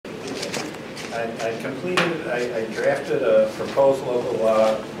I drafted a proposed local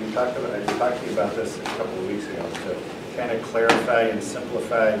law. I talked to you about this a couple of weeks ago to kind of clarify and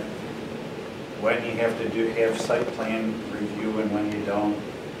simplify when you have to have site plan review and when you don't,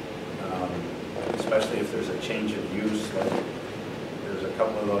 especially if there's a change of use. Like there's a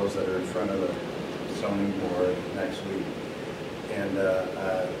couple of those that are in front of the zoning board next week. And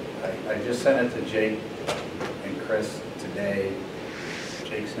I just sent it to Jake and Chris today.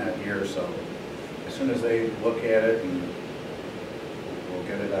 Jake's not here, so as soon as they look at it, and we'll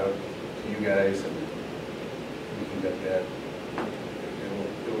get it out to you guys, and we can get that.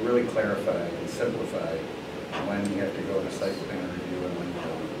 It will really clarify and simplify when you have to go to site plan review and when you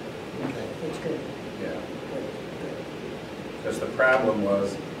don't. Okay, that's good. Yeah. Good, good. Because the problem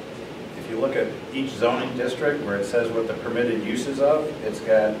was, if you look at each zoning district where it says what the permitted uses of, it's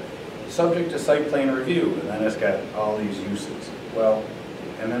got subject to site plan review, and then it's got all these uses. Well,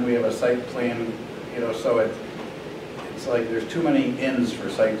 and then we have a site plan, so it's like there's too many ins for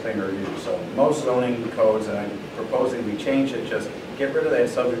site plan review. So most zoning codes, and I'm proposing we change it, just get rid of that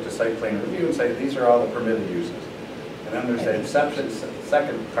subject to site plan review and say these are all the permitted uses. And then there's that exception,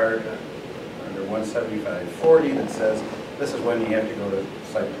 second part under 17540 that says this is when you have to go to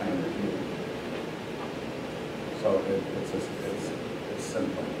site plan review. So it's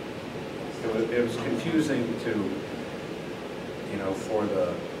simple. It was confusing to, for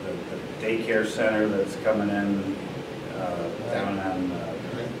the daycare center that's coming in down on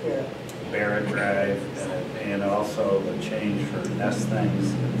Barrett Drive, and also the change for nest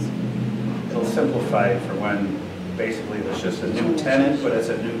things. It'll simplify it for when basically there's just a new tenant, but it's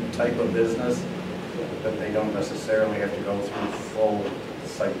a new type of business, but they don't necessarily have to go through full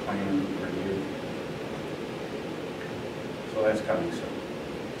site plan review. So that's coming soon.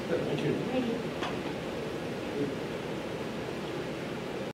 Thank you. Thank you.